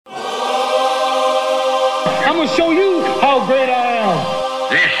I'm gonna show you how great I am.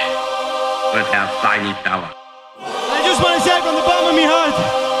 This was our tiny tower. I just want to say from the bottom of my heart,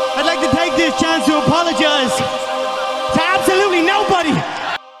 I'd like to take this chance to apologize to absolutely nobody.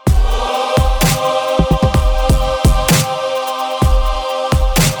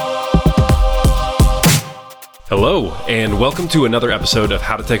 Hello, and welcome to another episode of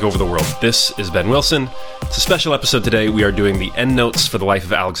How to Take Over the World. This is Ben Wilson. It's a special episode today. We are doing the Endnotes for the life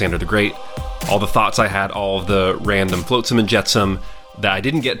of Alexander the Great. All the thoughts I had, all of the random flotsam and jetsam that I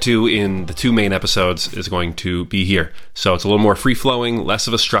didn't get to in the two main episodes is going to be here. So it's a little more free-flowing, less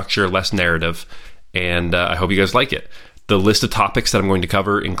of a structure, less narrative, and I hope you guys like it. The list of topics that I'm going to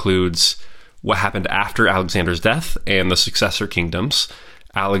cover includes what happened after Alexander's death and the successor kingdoms,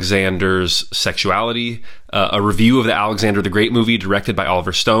 Alexander's sexuality, a review of the Alexander the Great movie directed by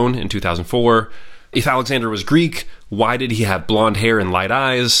Oliver Stone in 2004. If Alexander was Greek, why did he have blonde hair and light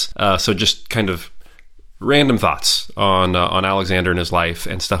eyes? So just kind of random thoughts on Alexander and his life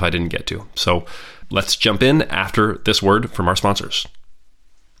and stuff I didn't get to. So let's jump in after this word from our sponsors.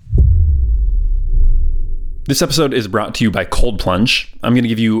 This episode is brought to you by Cold Plunge. I'm going to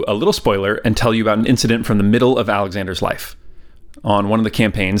give you a little spoiler and tell you about an incident from the middle of Alexander's life. On one of the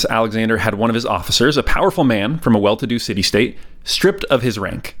campaigns, Alexander had one of his officers, a powerful man from a well-to-do city-state, stripped of his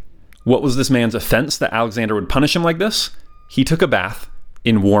rank. What was this man's offense that Alexander would punish him like this? He took a bath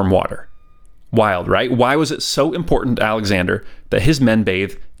in warm water. Wild, right? Why was it so important to Alexander that his men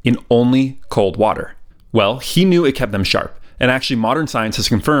bathe in only cold water? Well, he knew it kept them sharp, and actually modern science has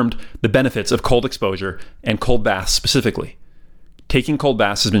confirmed the benefits of cold exposure and cold baths specifically. Taking cold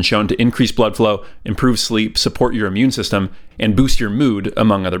baths has been shown to increase blood flow, improve sleep, support your immune system, and boost your mood,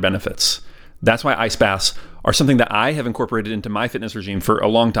 among other benefits. That's why ice baths are something that I have incorporated into my fitness regime for a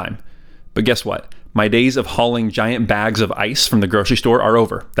long time. But guess what? My days of hauling giant bags of ice from the grocery store are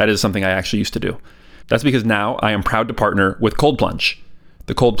over. That is something I actually used to do. That's because now I am proud to partner with Cold Plunge.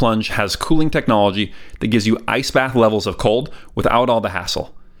 The Cold Plunge has cooling technology that gives you ice bath levels of cold without all the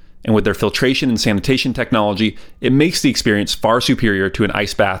hassle. And with their filtration and sanitation technology, it makes the experience far superior to an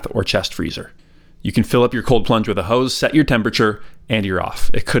ice bath or chest freezer. You can fill up your Cold Plunge with a hose, set your temperature, and you're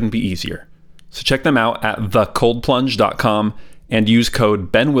off. It couldn't be easier. So check them out at thecoldplunge.com and use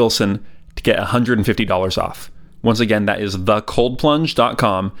code BenWilson to get $150 off. Once again, that is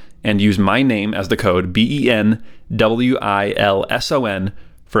thecoldplunge.com and use my name as the code BENWILSON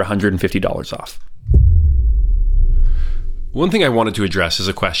for $150 off. One thing I wanted to address is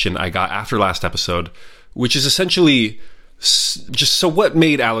a question I got after last episode, which is essentially just so what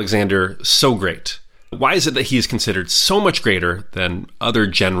made Alexander so great? Why is it that he is considered so much greater than other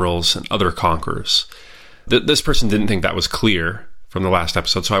generals and other conquerors? This person didn't think that was clear from the last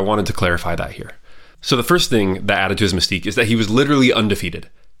episode, so I wanted to clarify that here. So the first thing that added to his mystique is that he was literally undefeated.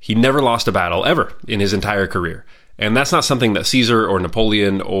 He never lost a battle ever in his entire career. And that's not something that Caesar or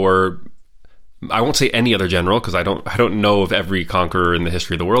Napoleon or I won't say any other general because I don't know of every conqueror in the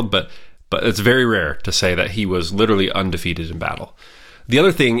history of the world, but it's very rare to say that he was literally undefeated in battle. The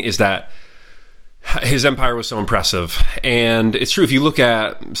other thing is that his empire was so impressive. And it's true, if you look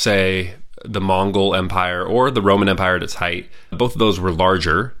at, say, the Mongol Empire or the Roman Empire at its height, both of those were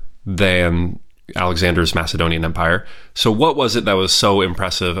larger than Alexander's Macedonian Empire. So what was it that was so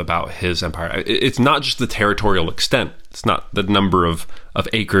impressive about his empire? It's not just the territorial extent. It's not the number of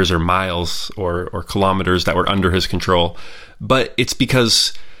acres or miles or kilometers that were under his control, but it's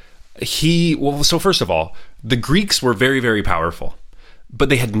because so first of all, the Greeks were very, very powerful, but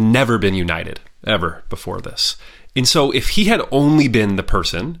they had never been united ever before this. And so if he had only been the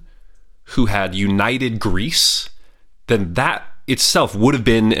person who had united Greece, then that itself would have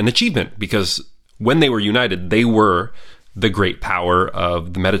been an achievement because when they were united, they were the great power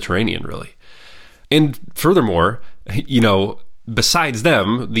of the Mediterranean, really. And furthermore, besides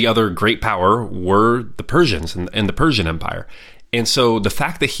them, the other great power were the Persians and the Persian Empire. And so the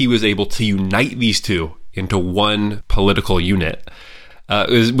fact that he was able to unite these two into one political unit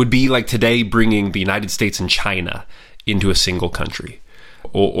would be like today bringing the United States and China into a single country.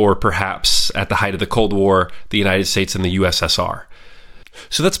 Or perhaps at the height of the Cold War, the United States and the USSR.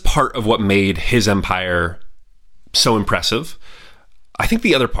 So that's part of what made his empire so impressive. I think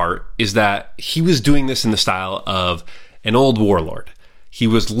the other part is that he was doing this in the style of an old warlord. He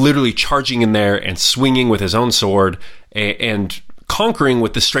was literally charging in there and swinging with his own sword and conquering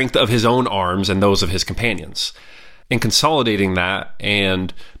with the strength of his own arms and those of his companions, and consolidating that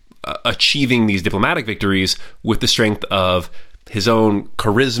and achieving these diplomatic victories with the strength of his own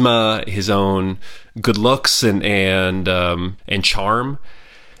charisma, his own good looks, and charm.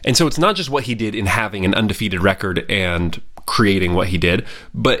 And so it's not just what he did in having an undefeated record and creating what he did,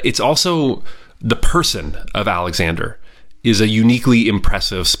 but it's also the person of Alexander is a uniquely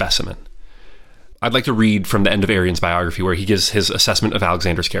impressive specimen. I'd like to read from the end of Arrian's biography where he gives his assessment of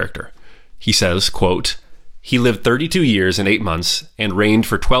Alexander's character. He says, quote, "He lived 32 years and 8 months and reigned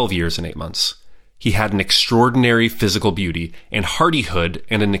for 12 years and 8 months. He had an extraordinary physical beauty and hardihood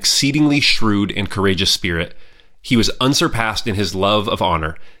and an exceedingly shrewd and courageous spirit. He was unsurpassed in his love of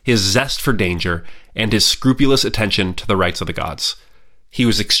honor, his zest for danger, and his scrupulous attention to the rights of the gods. He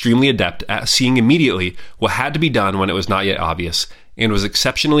was extremely adept at seeing immediately what had to be done when it was not yet obvious, and was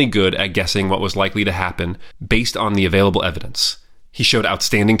exceptionally good at guessing what was likely to happen based on the available evidence. He showed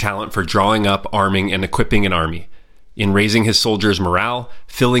outstanding talent for drawing up, arming, and equipping an army. In raising his soldiers' morale,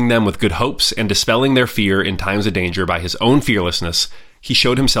 filling them with good hopes, and dispelling their fear in times of danger by his own fearlessness, he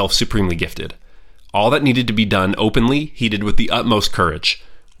showed himself supremely gifted. All that needed to be done openly, he did with the utmost courage.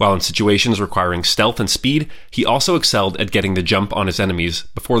 While in situations requiring stealth and speed, he also excelled at getting the jump on his enemies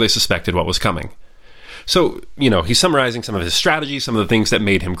before they suspected what was coming." So, he's summarizing some of his strategies, some of the things that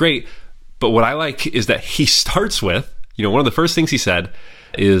made him great. But what I like is that he starts with, one of the first things he said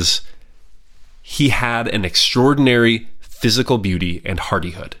is he had an extraordinary physical beauty and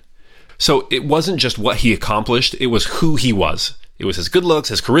hardihood. So it wasn't just what he accomplished, it was who he was. It was his good looks,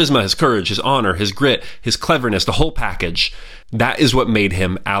 his charisma, his courage, his honor, his grit, his cleverness, the whole package. That is what made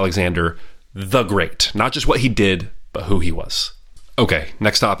him Alexander the Great. Not just what he did, but who he was. Okay,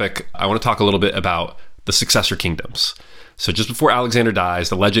 next topic. I want to talk a little bit about the successor kingdoms. So just before Alexander dies,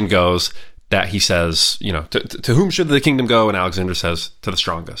 the legend goes that he says, to whom should the kingdom go? And Alexander says, to the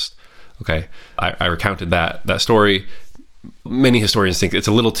strongest. Okay, I recounted that story. Many historians think it's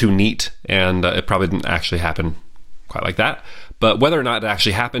a little too neat, and it probably didn't actually happen quite like that. But whether or not it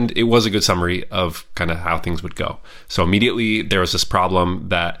actually happened, it was a good summary of kind of how things would go. So immediately there was this problem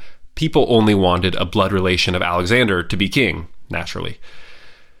that people only wanted a blood relation of Alexander to be king, naturally.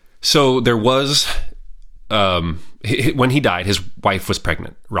 So there was, when he died, his wife was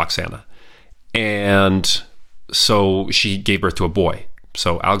pregnant, Roxana. And so she gave birth to a boy.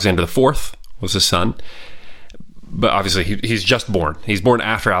 So Alexander IV was his son. But obviously he's just born. He's born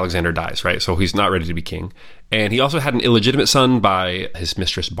after Alexander dies, right? So he's not ready to be king. And he also had an illegitimate son by his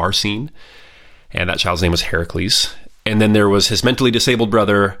mistress Barsine. And that child's name was Heracles. And then there was his mentally disabled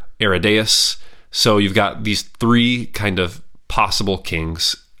brother Aridaeus. So you've got these three kind of possible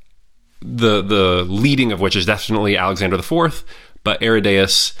kings. The leading of which is definitely Alexander IV, but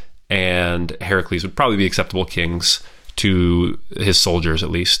Aridaeus and Heracles would probably be acceptable kings to his soldiers,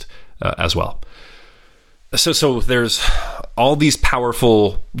 at least, as well. So there's all these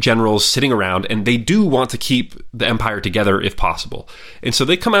powerful generals sitting around, and they do want to keep the empire together if possible. And so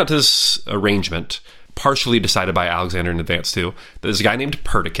they come out to this arrangement, partially decided by Alexander in advance too, that this guy named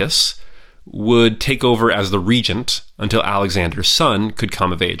Perdiccas would take over as the regent until Alexander's son could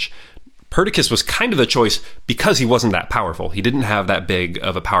come of age. Perdiccas was kind of the choice because he wasn't that powerful. He didn't have that big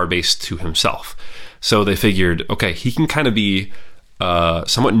of a power base to himself. So they figured, okay, he can kind of be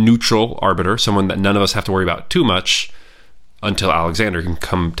somewhat neutral arbiter, someone that none of us have to worry about too much until Alexander can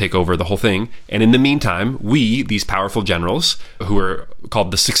come take over the whole thing. And in the meantime, we, these powerful generals, who are called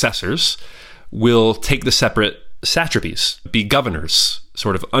the successors, will take the separate satrapies, be governors,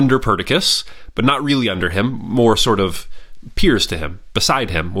 sort of under Perdiccas, but not really under him, more sort of peers to him, beside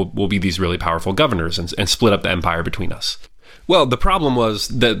him, will be these really powerful governors and split up the empire between us. Well, the problem was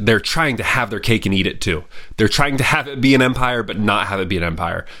that they're trying to have their cake and eat it too. They're trying to have it be an empire, but not have it be an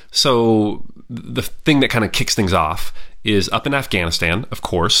empire. So the thing that kind of kicks things off is up in Afghanistan, of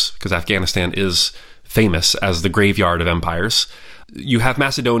course, because Afghanistan is famous as the graveyard of empires. You have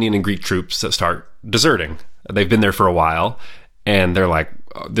Macedonian and Greek troops that start deserting. They've been there for a while, and they're like,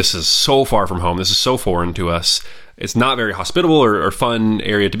 oh, this is so far from home. This is so foreign to us. It's not very hospitable or fun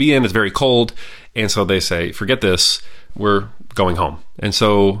area to be in. It's very cold. And so they say, forget this. We're going home. And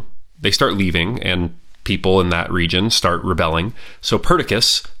so they start leaving, and people in that region start rebelling. So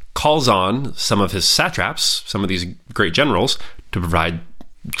Perdiccas calls on some of his satraps, some of these great generals, to provide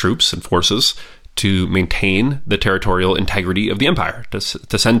troops and forces to maintain the territorial integrity of the empire, to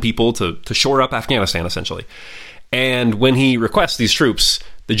send people to shore up Afghanistan, essentially. And when he requests these troops,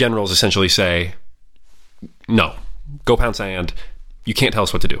 the generals essentially say, no, go pound sand. You can't tell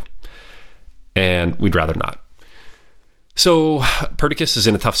us what to do. And we'd rather not. So Perdiccas is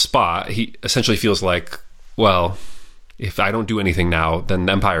in a tough spot. He essentially feels like, well, if I don't do anything now, then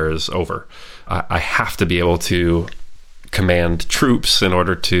the empire is over. I have to be able to command troops in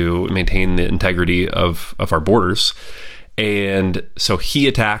order to maintain the integrity of our borders. And so he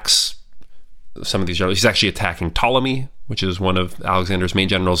attacks some of these generals. He's actually attacking Ptolemy, which is one of Alexander's main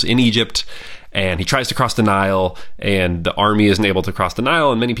generals in Egypt. And he tries to cross the Nile, and the army isn't able to cross the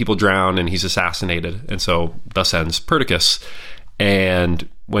Nile, and many people drown, and he's assassinated. And so thus ends Perdiccas. And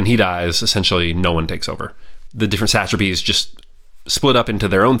when he dies, essentially no one takes over. The different satrapies just split up into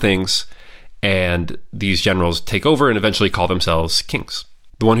their own things, and these generals take over and eventually call themselves kings.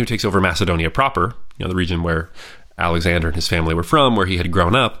 The one who takes over Macedonia proper, the region where Alexander and his family were from, where he had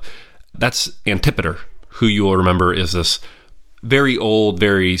grown up, that's Antipater, who you will remember is this very old,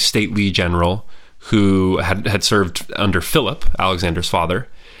 very stately general who had served under Philip, Alexander's father,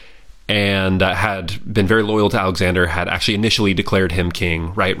 and had been very loyal to Alexander, had actually initially declared him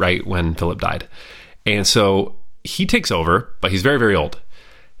king right when Philip died. And so he takes over, but he's very, very old.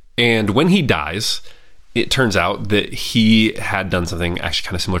 And when he dies, it turns out that he had done something actually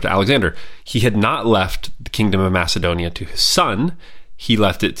kind of similar to Alexander. He had not left the kingdom of Macedonia to his son. He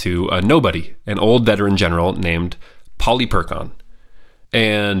left it to a nobody, an old veteran general named Polyperchon.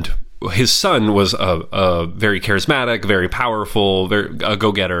 And his son was a very charismatic, very powerful, a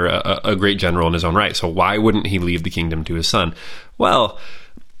go-getter, a great general in his own right. So why wouldn't he leave the kingdom to his son? Well,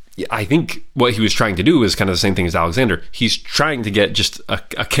 I think what he was trying to do is kind of the same thing as Alexander. He's trying to get just a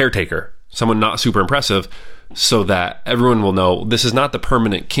caretaker, someone not super impressive, so that everyone will know this is not the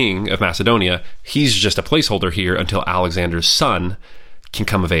permanent king of Macedonia. He's just a placeholder here until Alexander's son can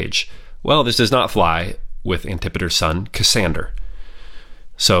come of age. Well, this does not fly with Antipater's son, Cassander.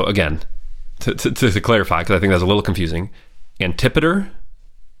 So again, to clarify, because I think that's a little confusing, Antipater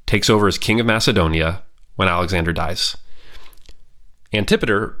takes over as king of Macedonia when Alexander dies.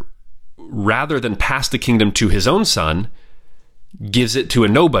 Antipater, rather than pass the kingdom to his own son, gives it to a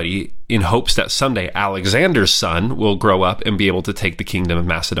nobody in hopes that someday Alexander's son will grow up and be able to take the kingdom of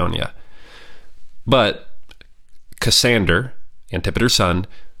Macedonia. But Cassander, Antipater's son,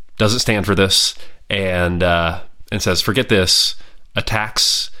 doesn't stand for this and says, forget this,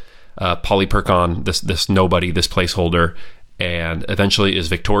 attacks Polyperchon, this nobody, this placeholder, and eventually is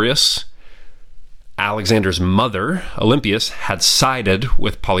victorious. Alexander's mother, Olympias, had sided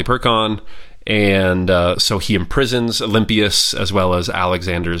with Polyperchon, and so he imprisons Olympias as well as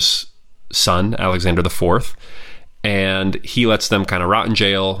Alexander's son, Alexander IV, and he lets them kind of rot in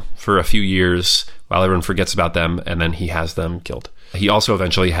jail for a few years while everyone forgets about them, and then he has them killed. He also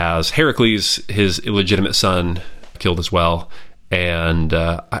eventually has Heracles, his illegitimate son, killed as well, and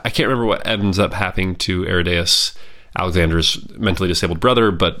I can't remember what ends up happening to Aridaeus, Alexander's mentally disabled brother,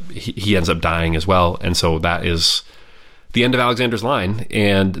 but he ends up dying as well. And so that is the end of Alexander's line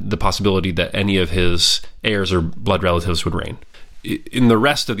and the possibility that any of his heirs or blood relatives would reign. In the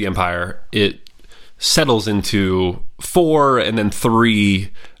rest of the empire, it settles into 4 and then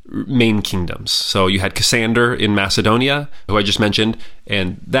 3 main kingdoms. So you had Cassander in Macedonia, who I just mentioned,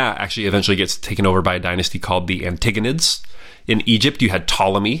 and that actually eventually gets taken over by a dynasty called the Antigonids. In Egypt, you had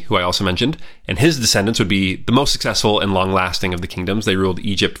Ptolemy, who I also mentioned, and his descendants would be the most successful and long-lasting of the kingdoms. They ruled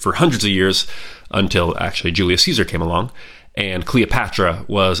Egypt for hundreds of years until actually Julius Caesar came along, and Cleopatra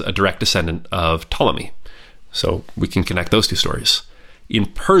was a direct descendant of Ptolemy. So we can connect those two stories. In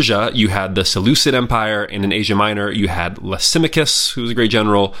Persia, you had the Seleucid Empire, and in Asia Minor, you had Lysimachus, who was a great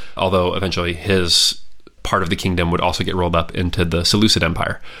general, although eventually his part of the kingdom would also get rolled up into the Seleucid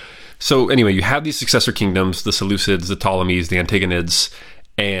Empire. So anyway, you have these successor kingdoms, the Seleucids, the Ptolemies, the Antigonids,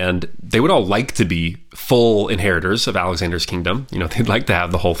 and they would all like to be full inheritors of Alexander's kingdom. They'd like to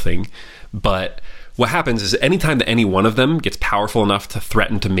have the whole thing. But what happens is anytime that any one of them gets powerful enough to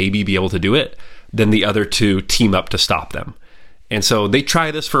threaten to maybe be able to do it, then the other two team up to stop them. And so they try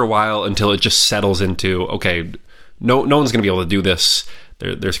this for a while until it just settles into, okay, no one's going to be able to do this.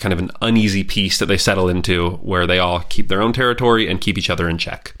 There's kind of an uneasy peace that they settle into where they all keep their own territory and keep each other in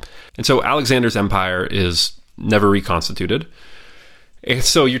check. And so Alexander's empire is never reconstituted. And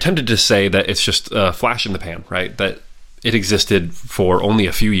so you're tempted to say that it's just a flash in the pan, right? That it existed for only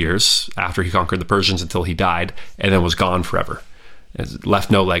a few years after he conquered the Persians until he died, and then was gone forever. It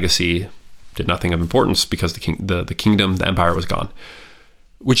left no legacy, did nothing of importance because the kingdom, the empire was gone.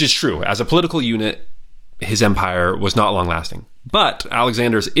 Which is true. As a political unit, his empire was not long-lasting. But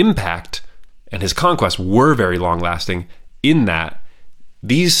Alexander's impact and his conquests were very long-lasting in that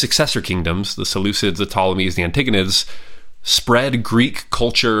these successor kingdoms, the Seleucids, the Ptolemies, the Antigonids, spread Greek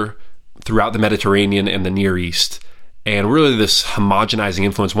culture throughout the Mediterranean and the Near East. And really this homogenizing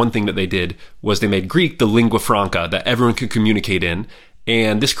influence, one thing that they did was they made Greek the lingua franca that everyone could communicate in.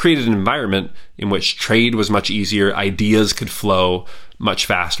 And this created an environment in which trade was much easier, ideas could flow much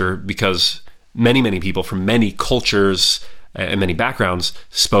faster because many, many people from many cultures and many backgrounds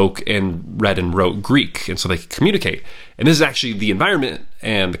spoke and read and wrote Greek, and so they could communicate. And this is actually the environment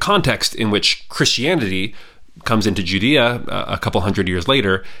and the context in which Christianity comes into Judea a couple hundred years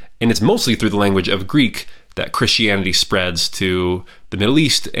later, and it's mostly through the language of Greek that Christianity spreads to the Middle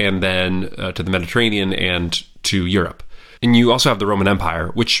East and then to the Mediterranean and to Europe. And you also have the Roman Empire,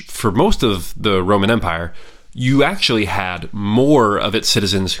 which for most of the Roman Empire, you actually had more of its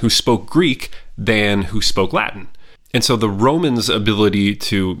citizens who spoke Greek than who spoke Latin. And so the Romans' ability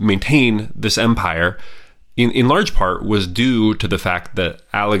to maintain this empire, in large part, was due to the fact that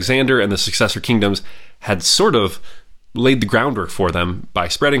Alexander and the successor kingdoms had sort of laid the groundwork for them by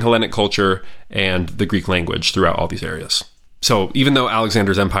spreading Hellenic culture and the Greek language throughout all these areas. So even though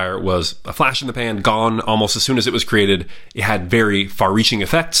Alexander's empire was a flash in the pan, gone almost as soon as it was created, it had very far-reaching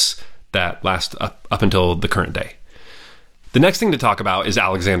effects that last up until the current day. The next thing to talk about is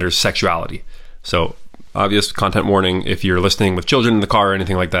Alexander's sexuality. So obvious content warning, if you're listening with children in the car or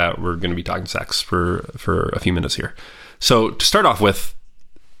anything like that, we're going to be talking sex for a few minutes here. So to start off with,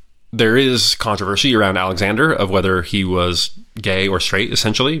 there is controversy around Alexander of whether he was gay or straight,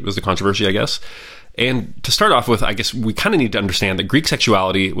 essentially, was the controversy, I guess. And to start off with, I guess we kind of need to understand that Greek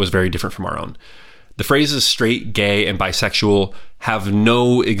sexuality was very different from our own. The phrases straight, gay, and bisexual have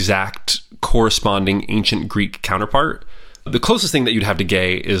no exact corresponding ancient Greek counterpart. The closest thing that you'd have to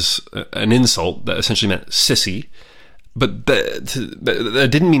gay is an insult that essentially meant sissy, but that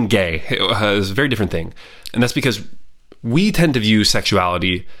didn't mean gay. It was a very different thing. And that's because we tend to view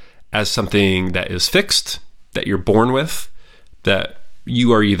sexuality as something that is fixed, that you're born with, that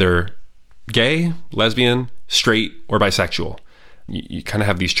you are either gay, lesbian, straight, or bisexual. You kind of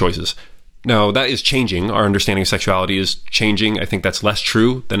have these choices. Now, that is changing. Our understanding of sexuality is changing. I think that's less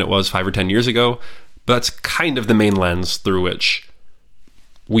true than it was 5 or 10 years ago. But that's kind of the main lens through which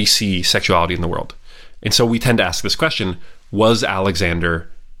we see sexuality in the world. And so we tend to ask this question, was Alexander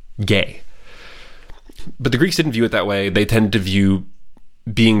gay? But the Greeks didn't view it that way. They tended to view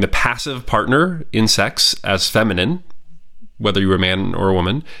being the passive partner in sex as feminine, whether you were a man or a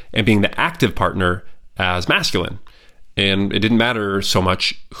woman, and being the active partner as masculine. And it didn't matter so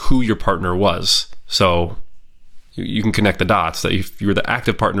much who your partner was. So you can connect the dots that if you were the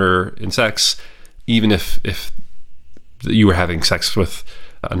active partner in sex, even if you were having sex with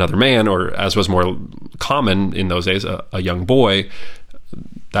another man, or as was more common in those days, a young boy,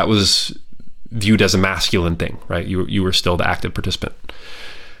 that was viewed as a masculine thing, right? You were still the active participant.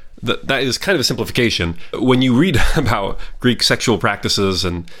 That is kind of a simplification. When you read about Greek sexual practices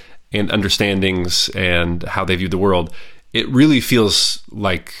and understandings and how they viewed the world, it really feels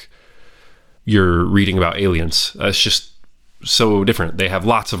like you're reading about aliens. It's just so different. They have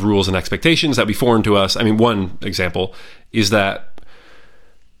lots of rules and expectations that would be foreign to us. I mean, one example is that,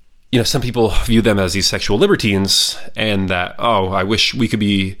 some people view them as these sexual libertines, and that, I wish we could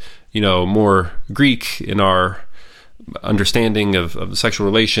be, more Greek in our understanding of sexual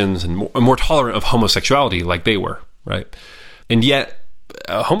relations and more tolerant of homosexuality like they were, right? And yet,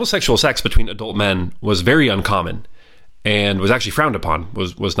 homosexual sex between adult men was very uncommon and was actually frowned upon,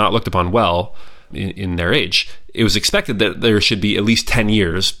 was not looked upon well in their age. It was expected that there should be at least 10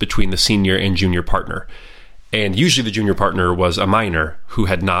 years between the senior and junior partner. And usually the junior partner was a minor who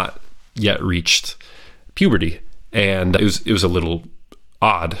had not yet reached puberty. And it was a little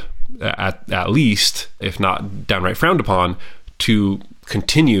odd, at least, if not downright frowned upon, to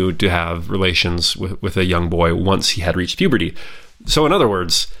continue to have relations with a young boy once he had reached puberty. So in other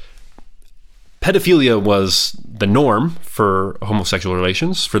words, pedophilia was the norm for homosexual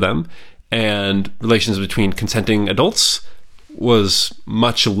relations for them, and relations between consenting adults was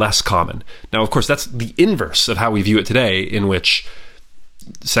much less common. Now, of course, that's the inverse of how we view it today, in which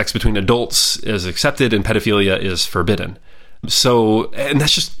sex between adults is accepted and pedophilia is forbidden. So, and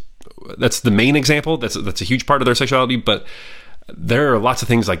that's the main example. That's a huge part of their sexuality, but there are lots of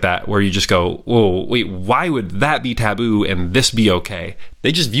things like that where you just go, whoa, wait, why would that be taboo and this be okay?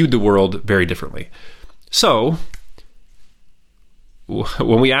 They just viewed the world very differently. So,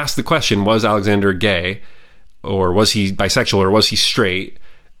 when we ask the question, was Alexander gay, or was he bisexual, or was he straight,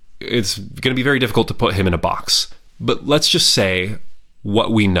 it's going to be very difficult to put him in a box. But let's just say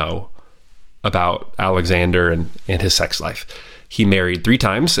what we know about Alexander and his sex life. He married 3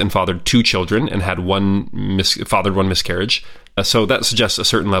 times and fathered 2 children and had fathered one miscarriage. So that suggests a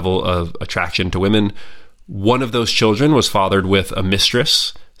certain level of attraction to women. One of those children was fathered with a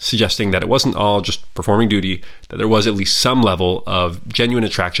mistress, suggesting that it wasn't all just performing duty, that there was at least some level of genuine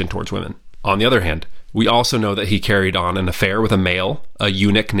attraction towards women. On the other hand, we also know that he carried on an affair with a male, a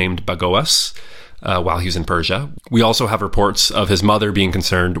eunuch named Bagoas. while he was in Persia. We also have reports of his mother being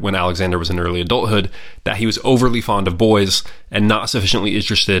concerned when Alexander was in early adulthood that he was overly fond of boys and not sufficiently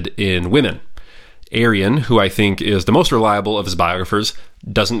interested in women. Arrian, who I think is the most reliable of his biographers,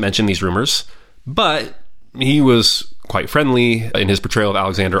 doesn't mention these rumors, but he was quite friendly in his portrayal of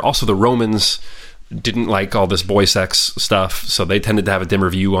Alexander. Also, the Romans didn't like all this boy sex stuff, so they tended to have a dimmer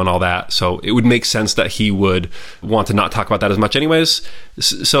view on all that. So it would make sense that he would want to not talk about that as much anyways.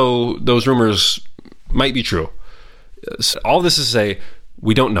 So those rumors might be true. All this is to say,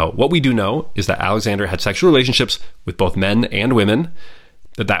 we don't know. What we do know is that Alexander had sexual relationships with both men and women,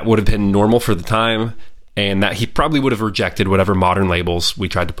 that would have been normal for the time, and that he probably would have rejected whatever modern labels we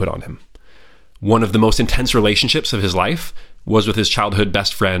tried to put on him. One of the most intense relationships of his life was with his childhood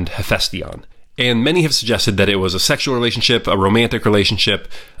best friend, Hephaestion. And many have suggested that it was a sexual relationship, a romantic relationship,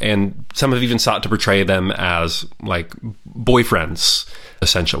 and some have even sought to portray them as like boyfriends,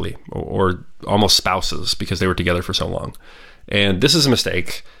 essentially, or almost spouses because they were together for so long. And this is a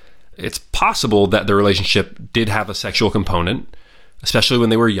mistake. It's possible that the relationship did have a sexual component, especially when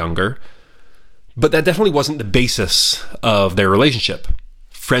they were younger, but that definitely wasn't the basis of their relationship.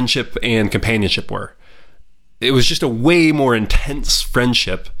 Friendship and companionship were. It was just a way more intense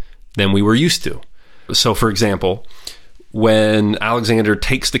friendship than we were used to. So, for example, when Alexander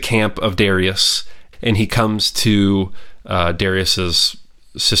takes the camp of Darius and he comes to Darius's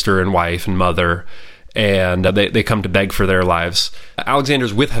sister and wife and mother, and they come to beg for their lives,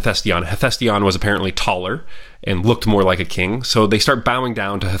 Alexander's with Hephaestion. Hephaestion was apparently taller and looked more like a king, so they start bowing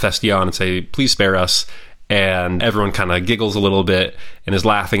down to Hephaestion and say, "Please spare us." And everyone kind of giggles a little bit and is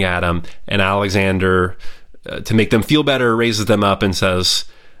laughing at him. And Alexander, to make them feel better, raises them up and says,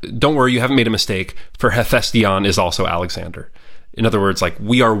 "Don't worry, you haven't made a mistake, for Hephaestion is also Alexander." In other words, like,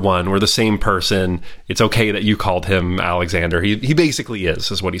 we are one, we're the same person. It's okay that you called him Alexander. He basically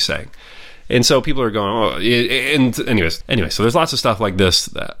is what he's saying. And so people are going, oh, and anyway, so there's lots of stuff like this.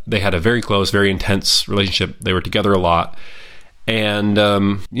 They had a very close, very intense relationship. They were together a lot. And,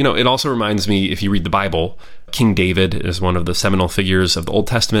 it also reminds me, if you read the Bible, King David is one of the seminal figures of the Old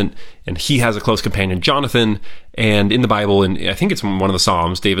Testament, and he has a close companion, Jonathan. And in the Bible, and I think it's one of the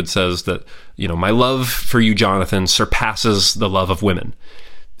Psalms, David says that, "My love for you, Jonathan, surpasses the love of women."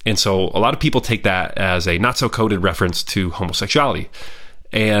 And so a lot of people take that as a not so coded reference to homosexuality.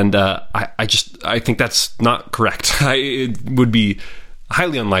 And I think that's not correct. It would be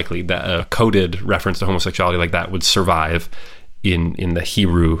highly unlikely that a coded reference to homosexuality like that would survive in the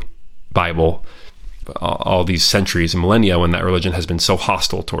Hebrew Bible all these centuries and millennia when that religion has been so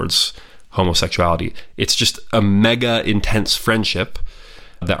hostile towards homosexuality. It's just a mega intense friendship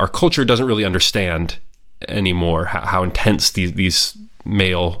that our culture doesn't really understand anymore, how intense these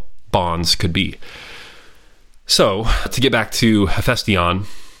male bonds could be. So, to get back to Hephaestion,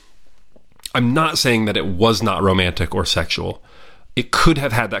 I'm not saying that it was not romantic or sexual. It could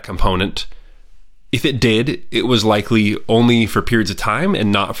have had that component. If it did, it was likely only for periods of time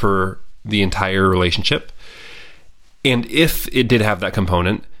and not for the entire relationship. And if it did have that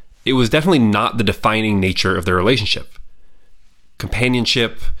component, it was definitely not the defining nature of the relationship.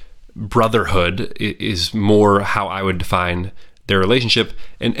 Companionship, brotherhood is more how I would define their relationship.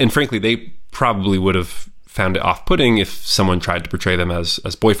 And frankly, they probably would have found it off-putting if someone tried to portray them as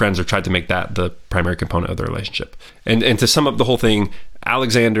boyfriends or tried to make that the primary component of the relationship. And to sum up the whole thing,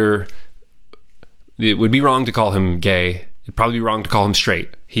 Alexander, it would be wrong to call him gay. It'd probably be wrong to call him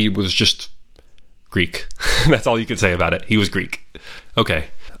straight. He was just Greek. That's all you could say about it. He was Greek. Okay.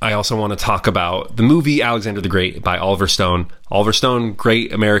 I also want to talk about the movie Alexander the Great by Oliver Stone. Oliver Stone,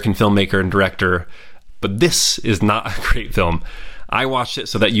 great American filmmaker and director, but this is not a great film. I watched it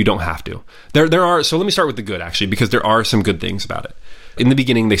so that you don't have to. So let me start with the good, actually, because there are some good things about it. In the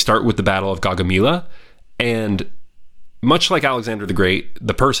beginning, they start with the Battle of Gaugamela, and much like Alexander the Great,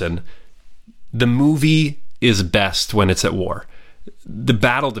 the person, the movie is best when it's at war. The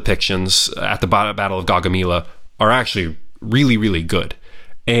battle depictions at the Battle of Gaugamela are actually really, really good.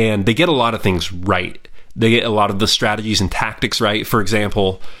 And they get a lot of things right. They get a lot of the strategies and tactics right. For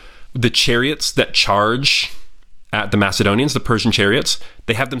example, the chariots that charge at the Macedonians, the Persian chariots,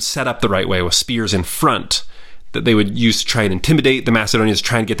 they have them set up the right way with spears in front that they would use to try and intimidate the Macedonians,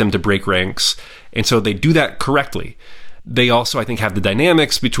 try and get them to break ranks. And so they do that correctly. They also, I think, have the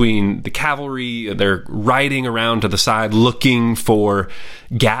dynamics between the cavalry. They're riding around to the side looking for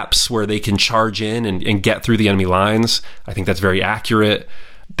gaps where they can charge in and get through the enemy lines. I think that's very accurate.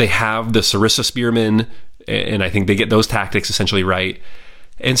 They have the Sarissa spearmen, and I think they get those tactics essentially right.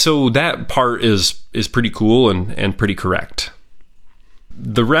 And so that part is pretty cool and pretty correct.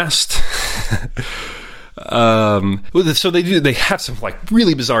 The rest, So they have some like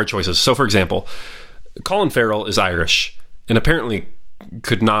really bizarre choices. So for example, Colin Farrell is Irish and apparently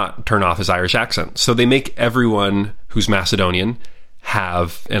could not turn off his Irish accent. So they make everyone who's Macedonian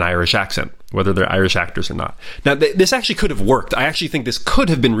have an Irish accent, whether they're Irish actors or not. Now, this actually could have worked. I actually think this could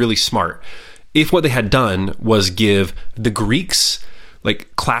have been really smart if what they had done was give the Greeks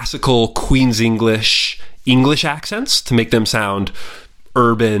like classical Queen's English accents to make them sound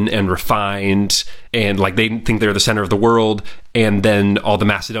urban and refined and like they think they're the center of the world, and then all the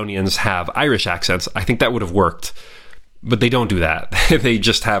Macedonians have Irish accents. I think that would have worked. But they don't do that. They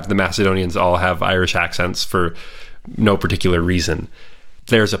just have the Macedonians all have Irish accents for no particular reason.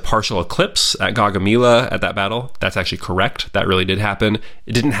 There's a partial eclipse at Gaugamela at that battle. That's actually correct. That really did happen.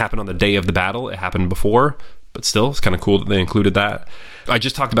 It didn't happen on the day of the battle. It happened before, but still, it's kind of cool that they included that. I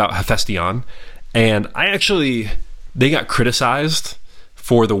just talked about Hephaestion, and they got criticized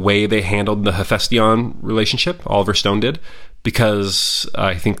for the way they handled the Hephaestion relationship. Oliver Stone did, because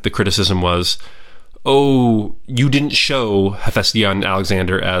I think the criticism was, oh, you didn't show Hephaestion and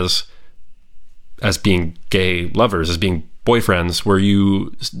Alexander as being gay lovers, as being boyfriends. Were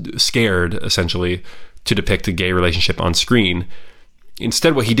you scared, essentially, to depict a gay relationship on screen?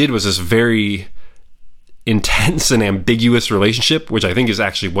 Instead, what he did was this very intense and ambiguous relationship, which I think is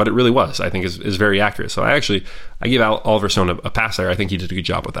actually what it really was. I think is very accurate. So I give Oliver Stone a pass there. I think he did a good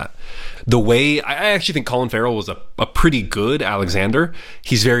job with that. The way I actually think Colin Farrell was a pretty good Alexander.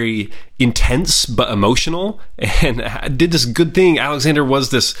 He's very intense but emotional and did this good thing. Alexander was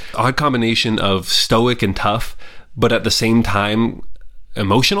this odd combination of stoic and tough, but at the same time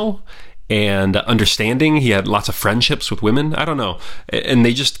emotional and understanding. He had lots of friendships with women. I don't know. And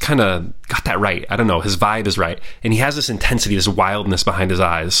they just kind of got that right. I don't know. His vibe is right. And he has this intensity, this wildness behind his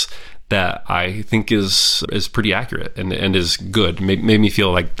eyes that I think is pretty accurate and is good. Made me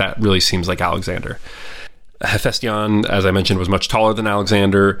feel like that really seems like Alexander. Hephaestion, as I mentioned, was much taller than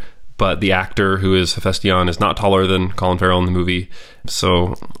Alexander, but the actor who is Hephaestion is not taller than Colin Farrell in the movie.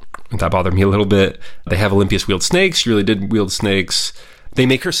 So that bothered me a little bit. They have Olympias wield snakes. She really did wield snakes. They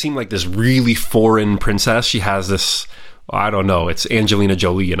make her seem like this really foreign princess. She has this, I don't know, it's Angelina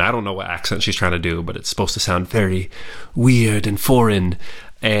Jolie, and I don't know what accent she's trying to do, but it's supposed to sound very weird and foreign.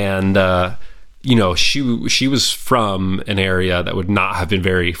 And, she was from an area that would not have been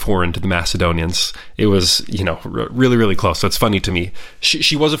very foreign to the Macedonians. It was, really, really close. So it's funny to me.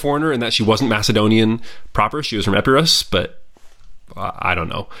 She was a foreigner in that she wasn't Macedonian proper. She was from Epirus, but I don't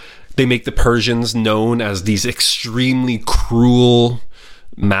know. They make the Persians known as these extremely cruel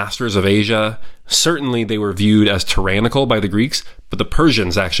masters of Asia. Certainly they were viewed as tyrannical by the Greeks, but the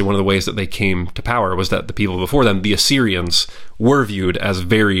Persians, actually, one of the ways that they came to power was that the people before them, the Assyrians, were viewed as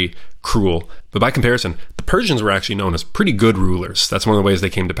very cruel. But by comparison, the Persians were actually known as pretty good rulers. That's one of the ways they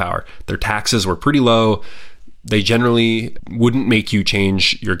came to power. Their taxes were pretty low. They generally wouldn't make you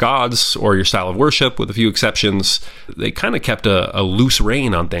change your gods or your style of worship, with a few exceptions. They kind of kept a loose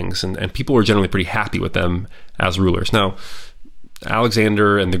rein on things, and people were generally pretty happy with them as rulers. Now,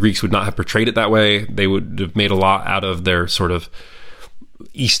 Alexander and the Greeks would not have portrayed it that way. They would have made a lot out of their sort of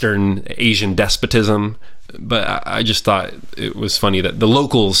Eastern Asian despotism. But I just thought it was funny that the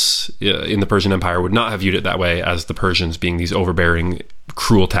locals in the Persian Empire would not have viewed it that way, as the Persians being these overbearing,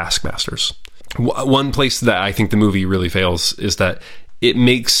 cruel taskmasters. One place that I think the movie really fails is that it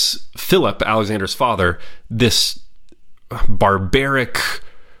makes Philip, Alexander's father, this barbaric,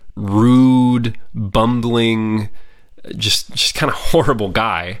 rude, bumbling, just kind of horrible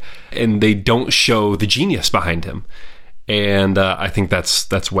guy, and they don't show the genius behind him. And I think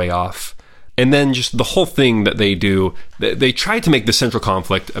that's way off. And then just the whole thing that they do, they try to make the central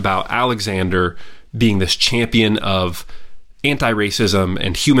conflict about Alexander being this champion of anti-racism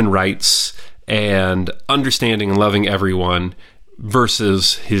and human rights and understanding and loving everyone,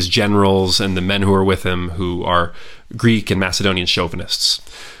 versus his generals and the men who are with him who are Greek and Macedonian chauvinists.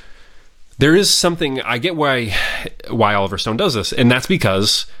 There is something, I get why Oliver Stone does this, and that's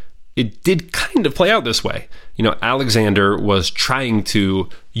because it did kind of play out this way. Alexander was trying to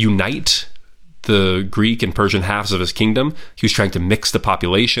unite the Greek and Persian halves of his kingdom. He was trying to mix the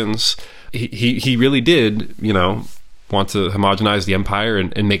populations. He really did, want to homogenize the empire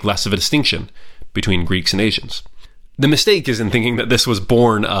and make less of a distinction between Greeks and Asians. The mistake is in thinking that this was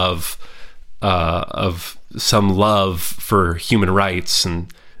born of some love for human rights,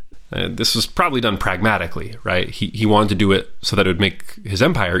 and this was probably done pragmatically, right? He wanted to do it so that it would make his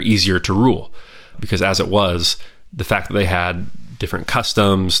empire easier to rule, because as it was, the fact that they had different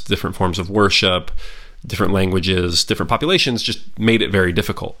customs, different forms of worship, different languages, different populations just made it very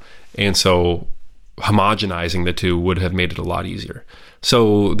difficult. And so homogenizing the two would have made it a lot easier.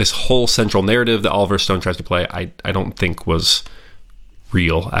 So this whole central narrative that Oliver Stone tries to play, I don't think was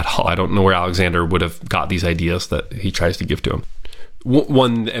real at all. I don't know where Alexander would have got these ideas that he tries to give to him.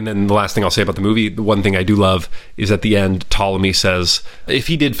 One, and then the last thing I'll say about the movie, the one thing I do love is at the end, Ptolemy says, if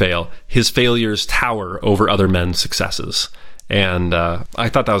he did fail, his failures tower over other men's successes. And I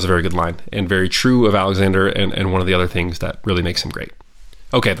thought that was a very good line and very true of Alexander, and one of the other things that really makes him great.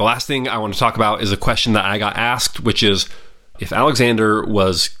 Okay, the last thing I want to talk about is a question that I got asked, which is, if Alexander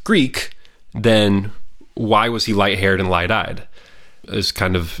was Greek, then why was he light-haired and light-eyed? Is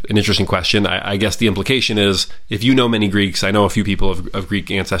kind of an interesting question. I guess the implication is, if you know many Greeks, I know a few people of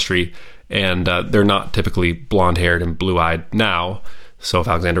Greek ancestry, and they're not typically blonde-haired and blue-eyed now. So if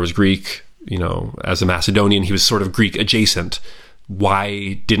Alexander was Greek, as a Macedonian, he was sort of Greek adjacent.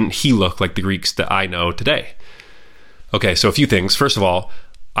 Why didn't he look like the Greeks that I know today? Okay, so a few things. First of all,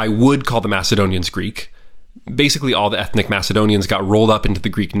 I would call the Macedonians Greek. Basically, all the ethnic Macedonians got rolled up into the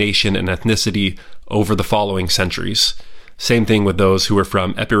Greek nation and ethnicity over the following centuries. Same thing with those who were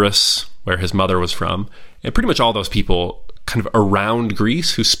from Epirus, where his mother was from, and pretty much all those people kind of around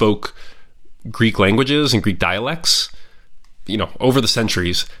Greece who spoke Greek languages and Greek dialects. Over the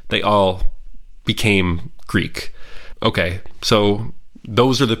centuries, they all became Greek. Okay, so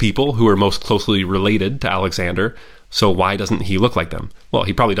those are the people who are most closely related to Alexander. So why doesn't he look like them? Well,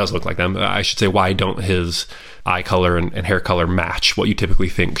 he probably does look like them. I should say, why don't his eye color and hair color match what you typically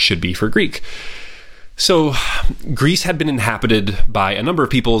think should be for Greek? So Greece had been inhabited by a number of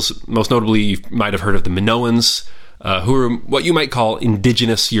peoples. Most notably, you might have heard of the Minoans, who are what you might call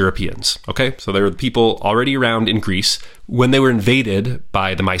indigenous Europeans. Okay, so they were the people already around in Greece when they were invaded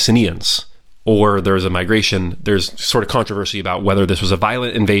by the Mycenaeans, or there was a migration. There's sort of controversy about whether this was a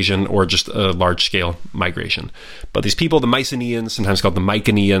violent invasion or just a large-scale migration. But these people, the Mycenaeans, sometimes called the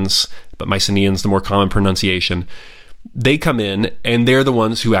Mycenaeans, but Mycenaeans, the more common pronunciation, they come in and they're the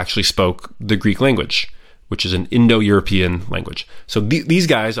ones who actually spoke the Greek language, which is an Indo-European language. So these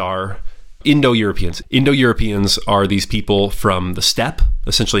guys are Indo-Europeans. Indo-Europeans are these people from the steppe,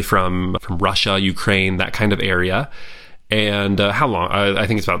 essentially from Russia, Ukraine, that kind of area. And how long? I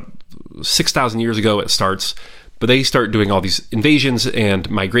think it's about 6,000 years ago it starts. But they start doing all these invasions and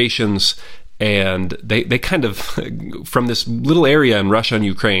migrations. And they kind of, from this little area in Russia and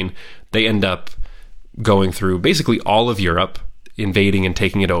Ukraine, they end up going through basically all of Europe, invading and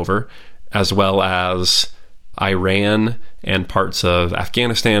taking it over, as well as Iran and parts of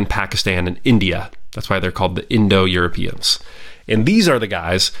Afghanistan, Pakistan, and India. That's why they're called the Indo-Europeans. And these are the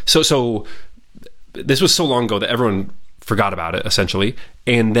guys. So this was so long ago that everyone forgot about it, essentially.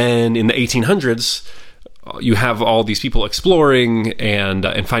 And then in the 1800s, you have all these people exploring and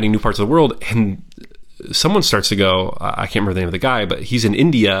finding new parts of the world. And someone starts to go, I can't remember the name of the guy, but he's in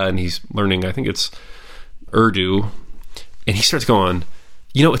India and he's learning, I think it's Urdu. And he starts going,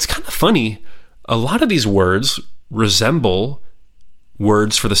 it's kind of funny. A lot of these words resemble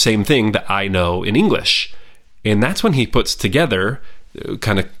words for the same thing that I know in English. And that's when he puts together,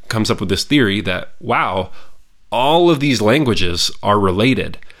 kind of comes up with this theory that, wow, all of these languages are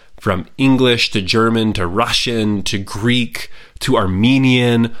related, from English to German to Russian to Greek to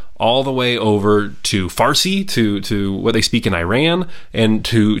Armenian, all the way over to Farsi, to what they speak in Iran, and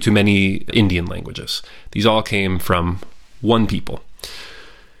to many Indian languages. These all came from one people.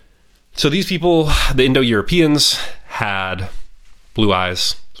 So these people, the Indo-Europeans, had blue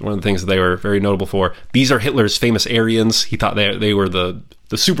eyes. It's one of the things that they were very notable for. These are Hitler's famous Aryans. He thought they were the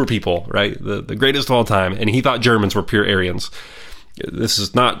super people, right? The greatest of all time. And he thought Germans were pure Aryans. This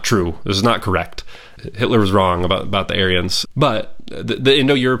is not true. This is not correct. Hitler was wrong about the Aryans. But the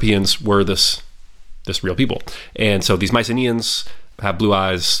Indo-Europeans were this real people. And so these Mycenaeans have blue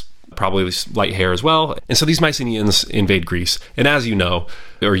eyes, probably light hair as well. And so these Mycenaeans invade Greece. And as you know,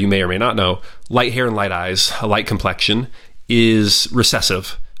 or you may or may not know, light hair and light eyes, a light complexion, is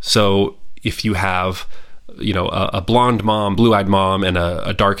recessive. So if you have, a blonde mom, blue-eyed mom, and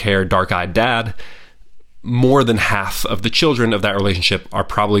a dark-haired, dark-eyed dad, more than half of the children of that relationship are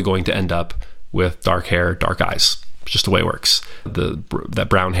probably going to end up with dark hair, dark eyes. It's just the way it works. That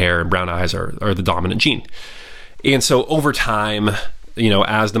brown hair and brown eyes are the dominant gene. And so over time,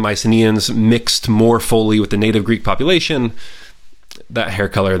 as the Mycenaeans mixed more fully with the native Greek population, that hair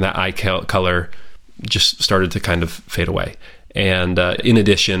color and that eye color just started to kind of fade away. And in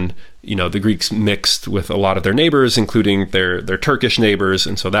addition, the Greeks mixed with a lot of their neighbors, including their Turkish neighbors.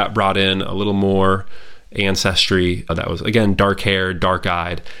 And so that brought in a little more ancestry that was, again, dark-haired,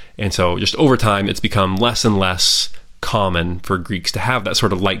 dark-eyed. And so just over time, it's become less and less common for Greeks to have that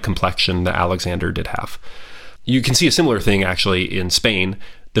sort of light complexion that Alexander did have. You can see a similar thing, actually, in Spain.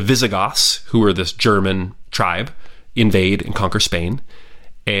 The Visigoths, who were this German tribe, invade and conquer Spain.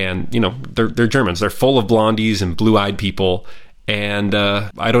 And, they're Germans. They're full of blondies and blue-eyed people. And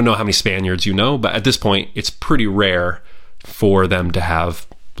I don't know how many Spaniards you know, but at this point, it's pretty rare for them to have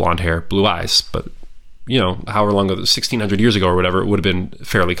blonde hair, blue eyes. But, however long ago, 1600 years ago or whatever, it would have been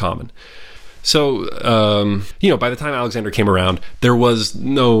fairly common. So, by the time Alexander came around, there was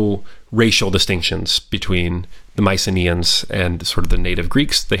no racial distinctions between the Mycenaeans and sort of the native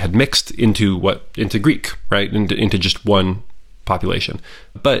Greeks. They had mixed into Greek, right? Into just one population.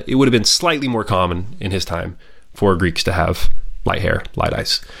 But it would have been slightly more common in his time for Greeks to have light hair, light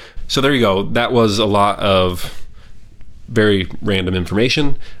eyes. So there you go. That was a lot of very random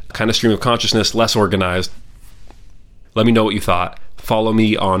information, kind of stream of consciousness, less organized. Let me know what you thought. Follow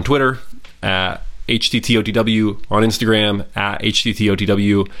me on Twitter at HTTOTW, on Instagram at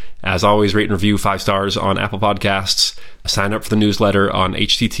HTTOTW. As always, rate and review 5 stars on Apple Podcasts. Sign up for the newsletter on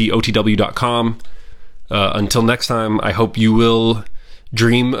HTTOTW.com. Until next time, I hope you will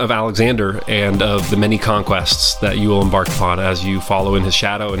dream of Alexander and of the many conquests that you will embark upon as you follow in his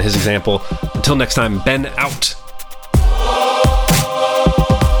shadow and his example. Until next time, Ben out.